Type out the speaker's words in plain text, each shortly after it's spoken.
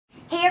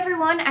Hey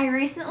everyone, I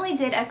recently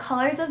did a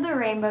Colors of the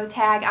Rainbow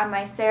tag on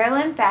my Sarah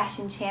Lynn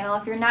Fashion channel.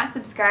 If you're not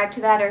subscribed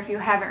to that or if you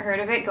haven't heard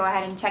of it, go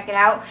ahead and check it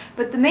out.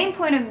 But the main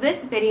point of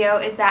this video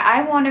is that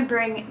I want to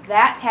bring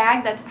that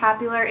tag that's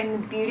popular in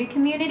the beauty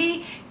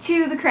community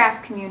to the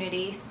craft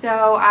community.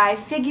 So I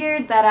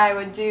figured that I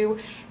would do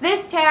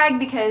this tag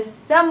because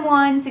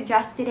someone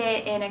suggested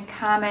it in a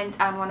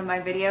comment on one of my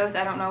videos.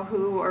 I don't know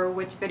who or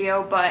which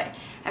video, but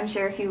I'm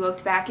sure if you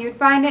looked back you would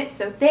find it.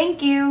 So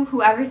thank you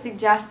whoever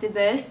suggested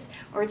this,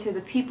 or to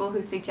the people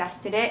who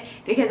suggested it,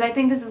 because I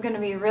think this is going to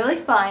be really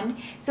fun.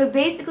 So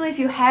basically, if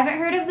you haven't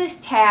heard of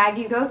this tag,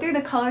 you go through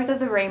the colors of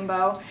the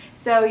rainbow.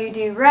 So you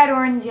do red,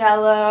 orange,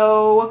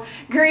 yellow,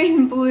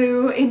 green,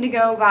 blue,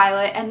 indigo,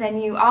 violet, and then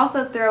you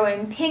also throw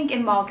in pink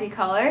and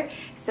multicolor.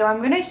 So I'm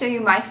going to show you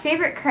my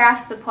favorite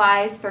craft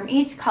supplies from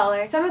each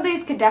color. Some of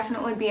these could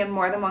definitely be in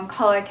more than one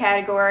color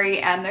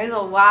category, and there's a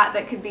lot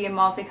that could be in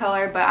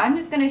multicolor, but I'm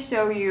just going to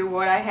show you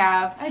what I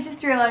have. I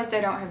just realized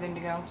I don't have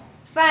indigo.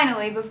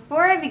 Finally,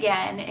 before I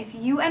begin, if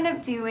you end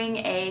up doing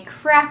a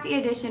crafty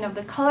edition of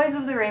the Colors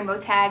of the Rainbow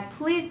tag,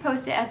 please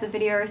post it as a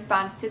video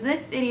response to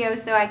this video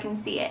so I can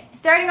see it.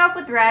 Starting off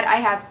with red, I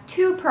have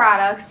two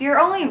products. You're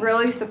only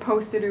really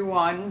supposed to do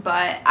one,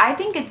 but I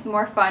think it's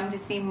more fun to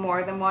see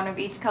more than one of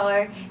each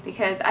color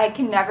because I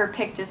can never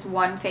pick just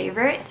one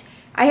favorite.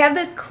 I have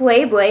this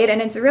clay blade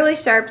and it's really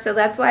sharp, so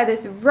that's why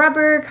this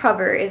rubber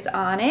cover is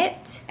on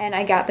it. And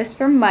I got this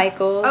from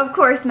Michael's. Of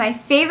course, my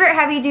favorite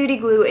heavy duty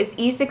glue is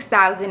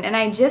E6000, and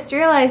I just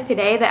realized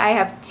today that I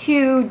have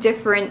two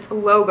different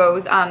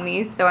logos on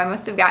these, so I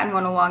must have gotten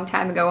one a long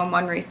time ago and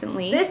one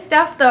recently. This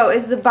stuff though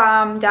is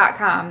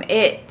thebomb.com.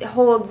 It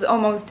holds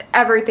almost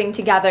everything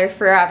together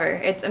forever.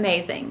 It's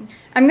amazing.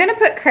 I'm going to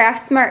put Craft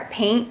Smart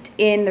paint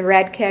in the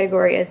red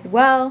category as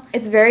well.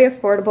 It's very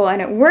affordable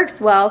and it works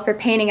well for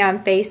painting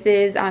on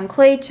faces, on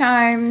clay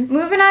charms.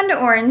 Moving on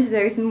to orange,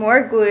 there's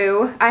more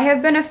glue. I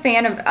have been a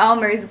fan of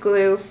Elmer's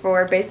glue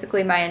for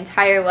basically my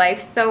entire life,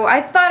 so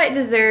I thought it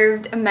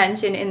deserved a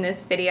mention in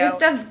this video. This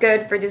stuff's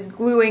good for just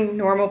gluing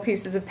normal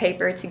pieces of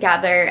paper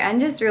together and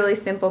just really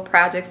simple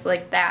projects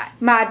like that.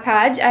 Mod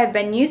Podge, I've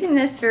been using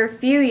this for a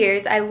few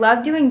years. I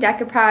love doing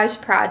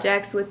decoupage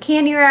projects with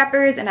candy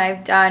wrappers, and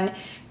I've done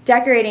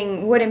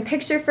decorating wooden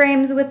picture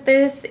frames with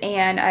this,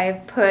 and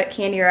I've put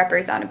candy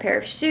wrappers on a pair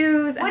of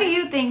shoes. What do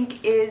you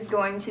think is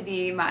going to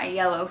be my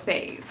yellow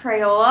fave?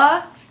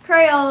 Crayola,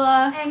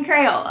 Crayola, and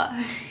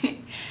Crayola.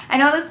 I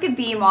know this could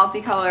be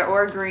multicolor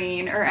or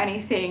green or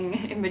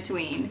anything in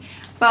between,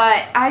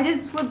 but I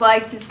just would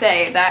like to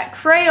say that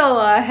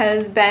Crayola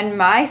has been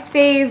my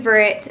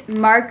favorite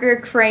marker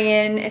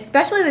crayon,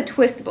 especially the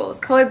twistables,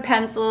 colored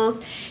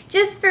pencils,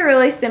 just for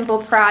really simple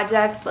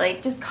projects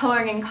like just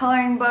coloring in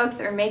coloring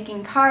books or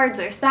making cards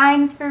or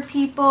signs for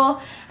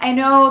people. I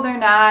know they're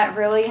not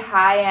really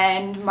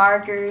high-end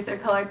markers or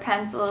colored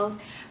pencils,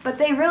 but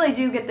they really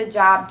do get the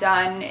job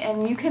done,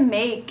 and you can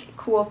make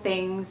cool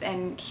things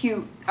and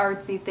cute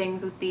artsy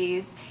things with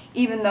these,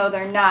 even though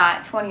they're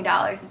not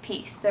 $20 a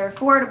piece. They're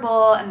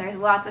affordable and there's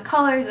lots of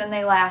colors and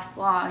they last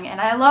long, and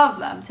I love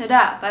them to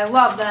death. I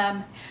love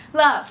them.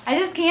 Love. I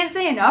just can't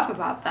say enough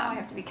about them. I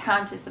have to be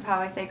conscious of how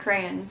I say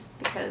crayons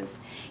because,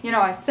 you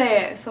know, I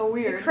say it so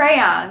weird. The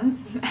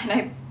crayons, and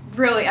I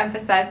really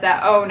emphasize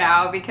that O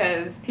now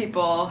because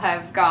people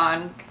have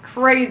gone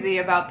crazy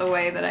about the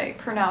way that I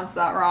pronounce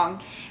that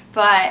wrong.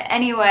 But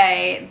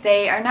anyway,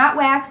 they are not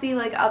waxy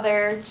like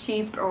other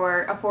cheap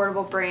or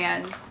affordable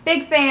brands.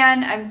 Big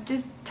fan. I've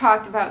just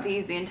talked about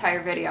these the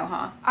entire video,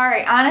 huh?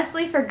 Alright,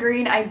 honestly for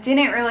green, I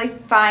didn't really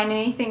find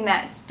anything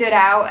that stood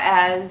out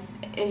as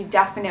a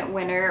definite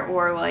winner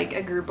or like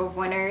a group of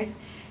winners.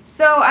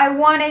 So I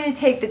wanted to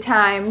take the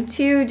time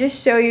to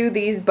just show you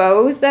these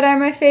bows that are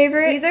my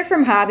favorite. These are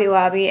from Hobby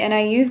Lobby, and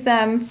I use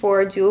them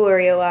for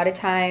jewelry a lot of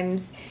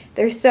times.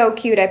 They're so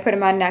cute, I put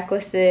them on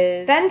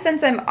necklaces. Then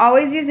since I'm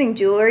always using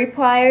jewelry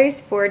pliers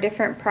for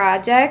different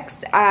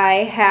projects,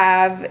 I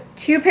have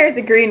two pairs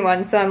of green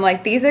ones, so I'm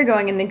like, these are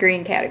going in the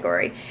green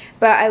category.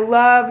 But I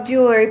love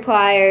jewelry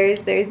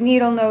pliers. There's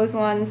needle nose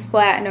ones,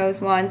 flat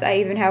nose ones, I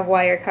even have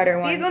wire cutter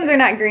ones. These ones are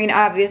not green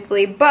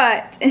obviously,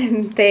 but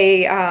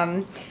they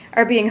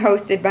are being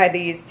hosted by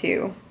these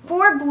two.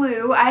 For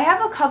blue, I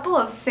have a couple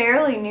of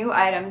fairly new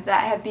items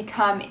that have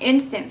become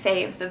instant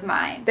faves of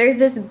mine. There's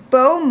this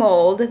bow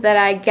mold that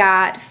I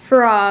got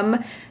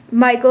from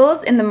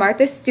Michael's in the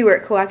Martha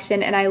Stewart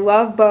collection, and I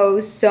love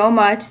bows so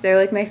much. They're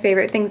like my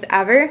favorite things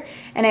ever.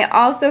 And I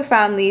also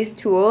found these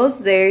tools.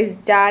 There's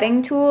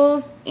dotting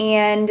tools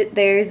and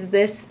there's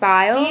this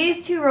file.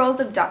 These two rolls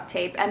of duct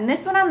tape, and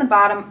this one on the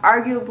bottom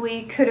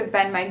arguably could have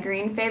been my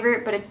green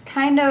favorite, but it's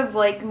kind of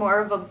like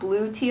more of a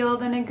blue teal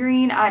than a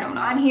green. I don't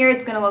know. On here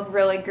it's gonna look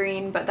really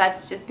green, but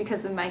that's just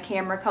because of my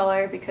camera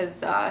color,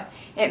 because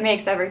it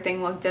makes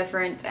everything look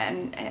different,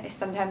 and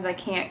sometimes I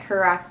can't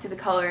correct the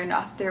color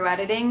enough through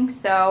editing.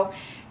 So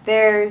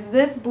There's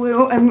this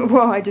blue, and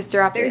whoa, I just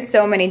dropped it. There's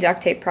so many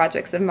duct tape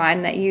projects of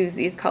mine that use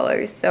these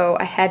colors, so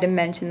I had to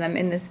mention them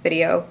in this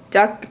video.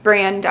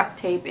 Brand duct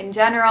tape in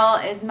general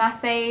is my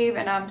fave,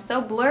 and I'm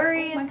so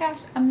blurry. Oh my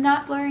gosh, I'm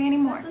not blurry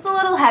anymore. This is a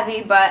little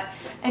heavy, but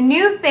a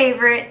new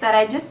favorite that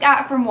I just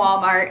got from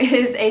Walmart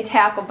is a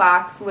tackle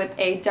box with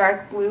a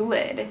dark blue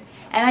lid.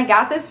 And I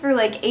got this for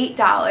like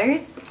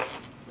 $8.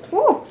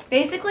 Woo.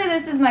 Basically,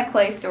 this is my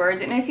clay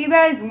storage, and if you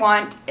guys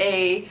want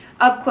a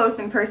up close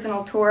and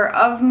personal tour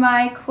of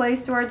my clay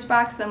storage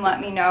box, then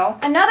let me know.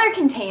 Another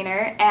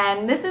container,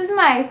 and this is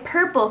my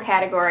purple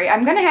category.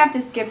 I'm gonna have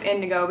to skip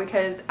indigo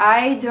because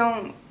I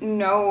don't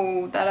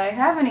know that I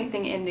have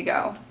anything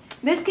indigo.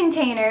 This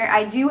container,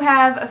 I do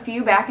have a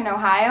few back in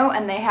Ohio,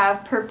 and they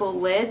have purple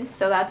lids,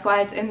 so that's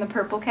why it's in the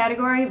purple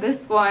category.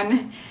 This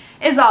one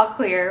is all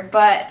clear,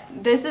 but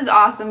this is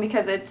awesome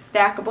because it's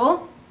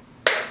stackable.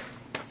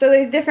 So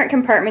there's different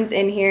compartments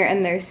in here,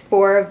 and there's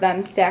 4 of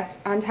them stacked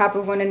on top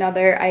of one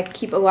another. I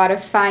keep a lot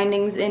of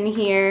findings in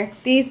here.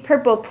 These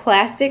purple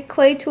plastic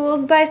clay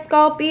tools by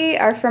Sculpey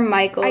are from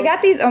Michaels. I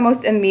got these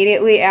almost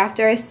immediately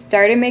after I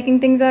started making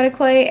things out of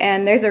clay,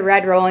 and there's a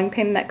red rolling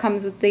pin that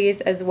comes with these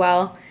as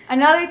well.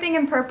 Another thing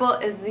in purple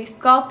is the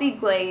Sculpey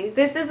glaze.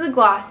 This is a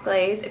gloss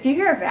glaze. If you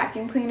hear a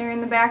vacuum cleaner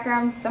in the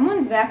background,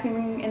 someone's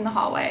vacuuming in the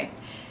hallway.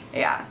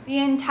 Yeah. The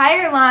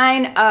entire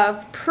line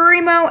of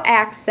Primo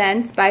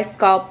Accents by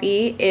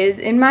Sculpey is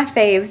in my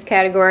faves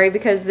category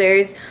because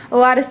there's a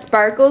lot of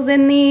sparkles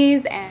in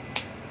these. And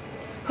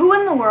who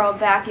in the world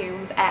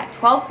vacuums at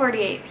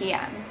 12:48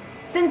 p.m.?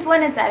 Since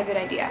when is that a good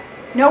idea?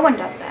 No one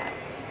does that.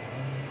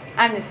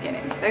 I'm just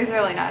kidding. There's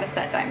really not a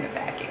set time to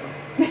vacuum.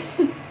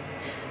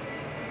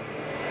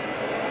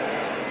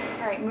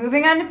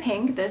 Moving on to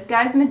pink, this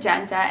guy's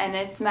magenta, and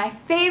it's my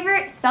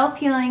favorite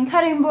self-healing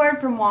cutting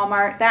board from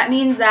Walmart. That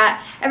means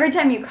that every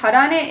time you cut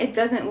on it, it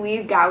doesn't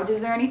leave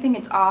gouges or anything.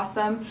 It's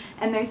awesome.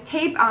 And there's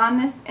tape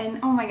on this, and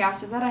oh my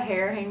gosh, is that a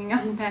hair hanging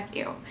on the back?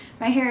 Ew.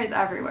 My hair is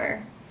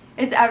everywhere.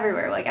 It's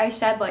everywhere. Like, I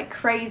shed like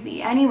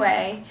crazy.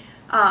 Anyway,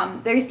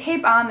 there's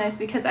tape on this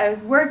because I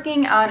was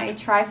working on a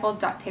trifold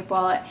duct tape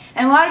wallet,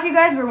 and a lot of you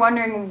guys were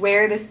wondering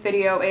where this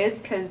video is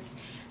because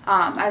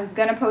I was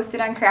going to post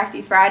it on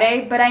Crafty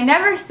Friday, but I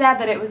never said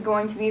that it was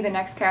going to be the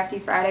next Crafty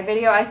Friday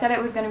video. I said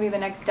it was going to be the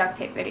next duct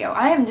tape video.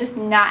 I am just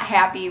not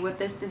happy with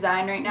this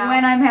design right now.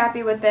 When I'm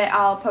happy with it,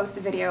 I'll post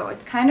a video.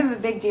 It's kind of a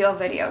big deal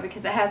video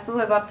because it has to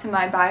live up to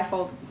my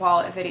bifold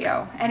wallet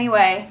video.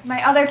 Anyway,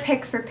 my other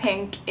pick for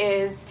pink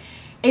is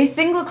a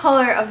single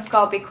color of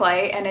Sculpey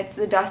clay, and it's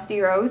the Dusty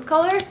Rose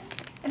color.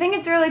 I think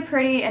it's really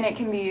pretty, and it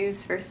can be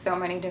used for so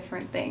many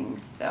different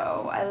things,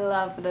 so I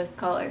love this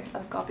color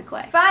of Sculpey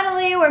clay.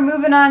 Finally, we're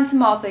moving on to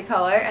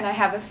multicolor, and I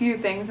have a few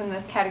things in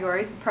this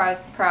category.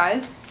 Surprise,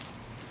 surprise.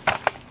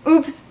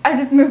 Oops, I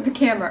just moved the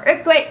camera.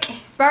 Earthquake!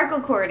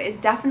 Sparkle cord is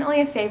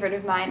definitely a favorite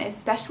of mine,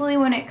 especially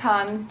when it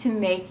comes to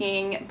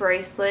making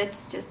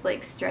bracelets, just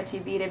like stretchy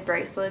beaded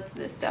bracelets.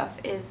 This stuff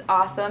is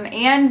awesome.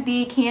 And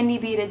the candy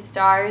beaded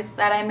stars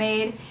that I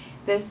made,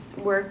 this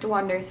worked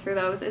wonders for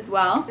those as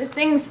well. This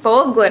thing's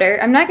full of glitter.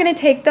 I'm not going to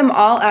take them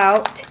all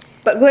out,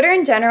 but glitter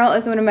in general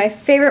is one of my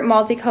favorite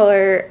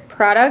multicolor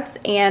products,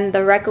 and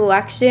the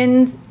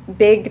Recollections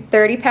big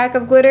 30 pack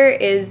of glitter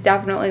is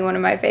definitely one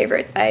of my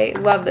favorites. I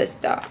love this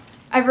stuff.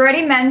 I've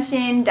already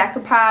mentioned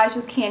decoupage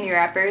with candy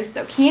wrappers,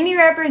 so candy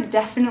wrappers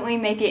definitely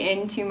make it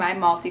into my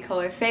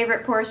multicolor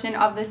favorite portion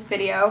of this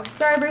video.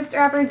 Starburst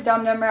wrappers,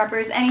 Dum Dum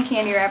wrappers, any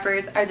candy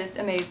wrappers are just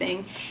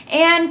amazing.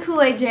 And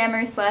Kool-Aid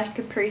Jammers /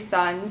 Capri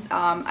Suns.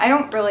 I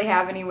don't really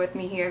have any with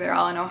me here, they're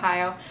all in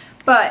Ohio,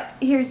 but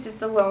here's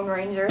just a Lone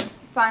Ranger.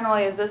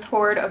 Finally is this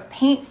hoard of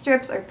paint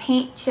strips or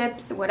paint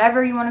chips,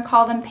 whatever you want to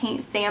call them,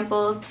 paint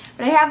samples.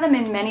 But I have them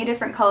in many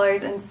different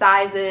colors and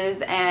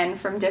sizes and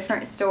from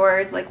different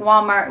stores like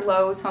Walmart,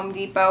 Lowe's, Home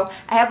Depot.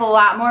 I have a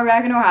lot more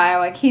back in Ohio,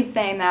 I keep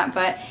saying that,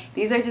 but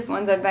these are just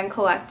ones I've been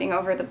collecting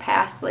over the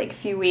past like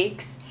few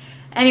weeks.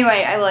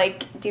 Anyway, I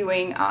like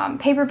doing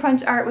paper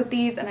punch art with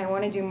these, and I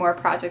want to do more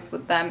projects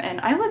with them, and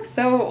I look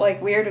so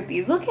like weird with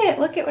these. Look at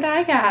what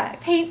I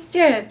got. Paint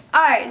strips.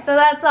 Alright, so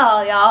that's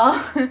all, y'all.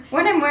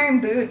 When I'm wearing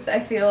boots,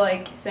 I feel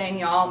like saying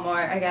y'all more,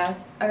 I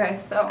guess. Okay,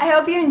 so I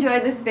hope you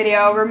enjoyed this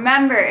video.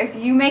 Remember, if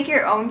you make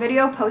your own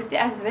video, post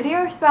it as a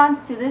video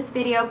response to this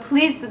video.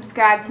 Please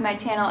subscribe to my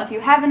channel if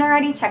you haven't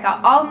already. Check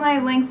out all my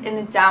links in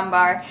the down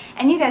bar,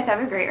 and you guys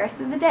have a great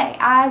rest of the day.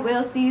 I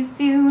will see you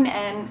soon,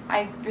 and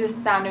I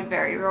just sounded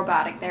very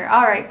robotic there.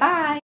 Alright, bye!